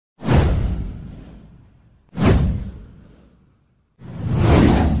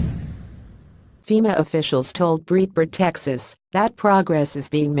FEMA officials told Breitbart Texas that progress is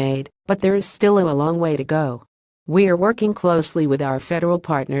being made, but there is still a long way to go. "We are working closely with our federal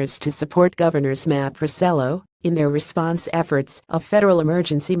partners to support Governors Matt Porcello in their response efforts," of Federal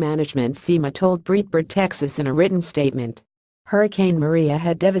Emergency Management FEMA told Breitbart Texas in a written statement. Hurricane Maria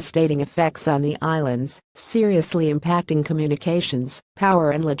had devastating effects on the islands, seriously impacting communications,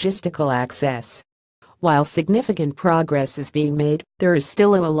 power and logistical access. While significant progress is being made, there is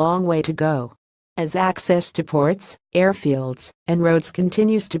still a long way to go. As access to ports, airfields, and roads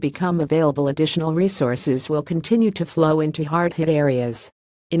continues to become available, additional resources will continue to flow into hard-hit areas.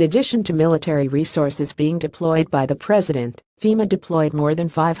 In addition to military resources being deployed by the president, FEMA deployed more than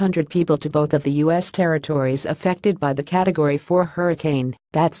 500 people to both of the U.S. territories affected by the Category 4 hurricane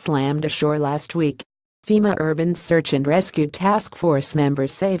that slammed ashore last week. FEMA Urban Search and Rescue Task Force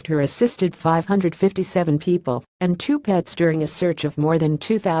members saved or assisted 557 people and 2 pets during a search of more than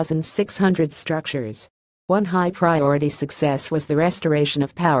 2,600 structures. One high-priority success was the restoration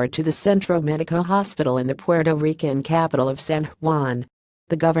of power to the Centro Medico Hospital in the Puerto Rican capital of San Juan.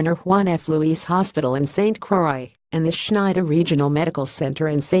 The Governor Juan F. Luis Hospital in St. Croix and the Schneider Regional Medical Center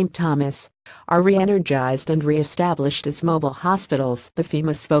in St. Thomas are re-energized and re-established as mobile hospitals, the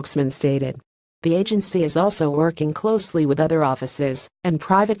FEMA spokesman stated. The agency is also working closely with other offices and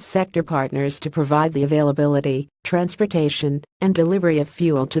private sector partners to provide the availability, transportation, and delivery of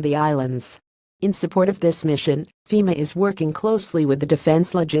fuel to the islands. In support of this mission, FEMA is working closely with the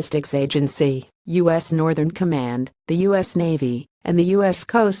Defense Logistics Agency, U.S. Northern Command, the U.S. Navy, and the U.S.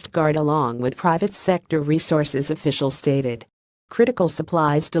 Coast Guard, along with private sector resources, officials stated. Critical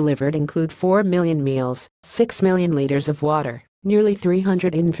supplies delivered include 4 million meals, 6 million liters of water, nearly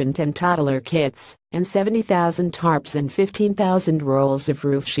 300 infant and toddler kits, and 70,000 tarps and 15,000 rolls of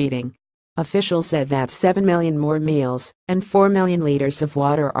roof sheeting. Officials said that 7 million more meals and 4 million liters of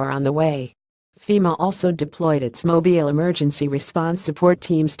water are on the way. FEMA also deployed its mobile emergency response support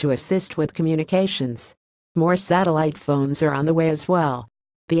teams to assist with communications. More satellite phones are on the way as well.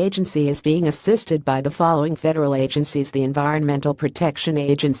 The agency is being assisted by the following federal agencies: the Environmental Protection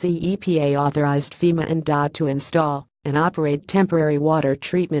Agency (EPA) authorized FEMA and DOT to install and operate temporary water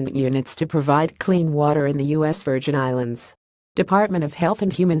treatment units to provide clean water in the U.S. Virgin Islands. Department of Health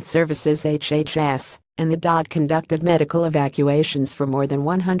and Human Services (HHS) and the DOT conducted medical evacuations for more than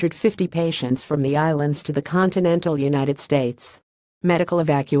 150 patients from the islands to the continental United States. Medical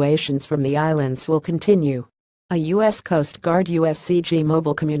evacuations from the islands will continue. A U.S. Coast Guard USCG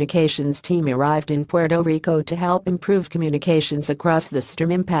mobile communications team arrived in Puerto Rico to help improve communications across the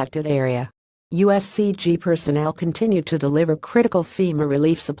storm-impacted area. USCG personnel continue to deliver critical FEMA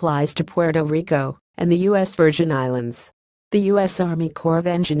relief supplies to Puerto Rico and the U.S. Virgin Islands. The U.S. Army Corps of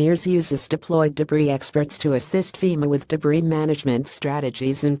Engineers uses deployed debris experts to assist FEMA with debris management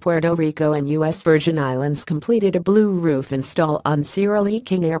strategies in Puerto Rico and U.S. Virgin Islands. Completed a blue roof install on Cyril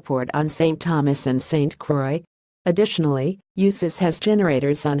King Airport on St. Thomas and St. Croix. Additionally, USIS has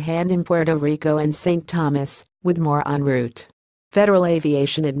generators on hand in Puerto Rico and St. Thomas, with more en route. Federal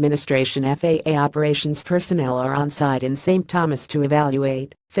Aviation Administration (FAA) operations personnel are on site in St. Thomas to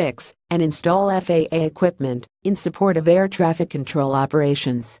evaluate, fix, and install FAA equipment in support of air traffic control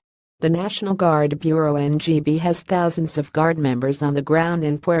operations. The National Guard Bureau (NGB) has thousands of Guard members on the ground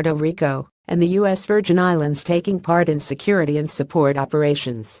in Puerto Rico and the U.S. Virgin Islands taking part in security and support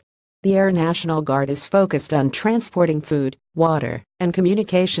operations. The Air National Guard is focused on transporting food, water, and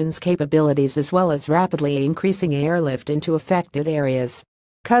communications capabilities, as well as rapidly increasing airlift into affected areas.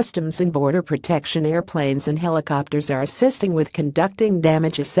 Customs and Border Protection airplanes and helicopters are assisting with conducting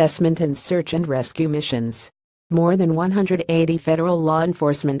damage assessment and search and rescue missions. More than 180 federal law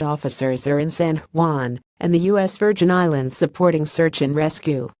enforcement officers are in San Juan and the U.S. Virgin Islands supporting search and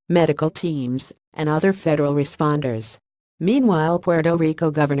rescue, medical teams, and other federal responders. Meanwhile, Puerto Rico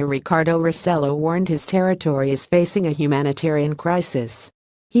Governor Ricardo Rossello warned his territory is facing a humanitarian crisis.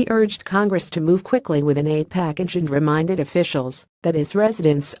 He urged Congress to move quickly with an aid package and reminded officials that his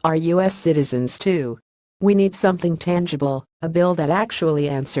residents are U.S. citizens too. "We need something tangible, a bill that actually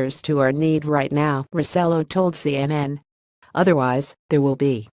answers to our need right now," Rossello told CNN. "Otherwise, there will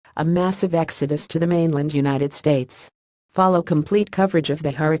be a massive exodus to the mainland United States." Follow complete coverage of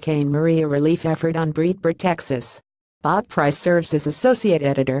the Hurricane Maria relief effort on Breitbart Texas. Bob Price serves as associate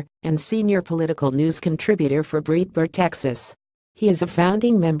editor and senior political news contributor for Breitbart Texas. He is a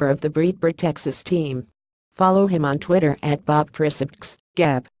founding member of the Breitbart Texas team. Follow him on Twitter @BobPriscx,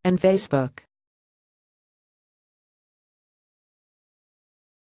 Gab, and Facebook.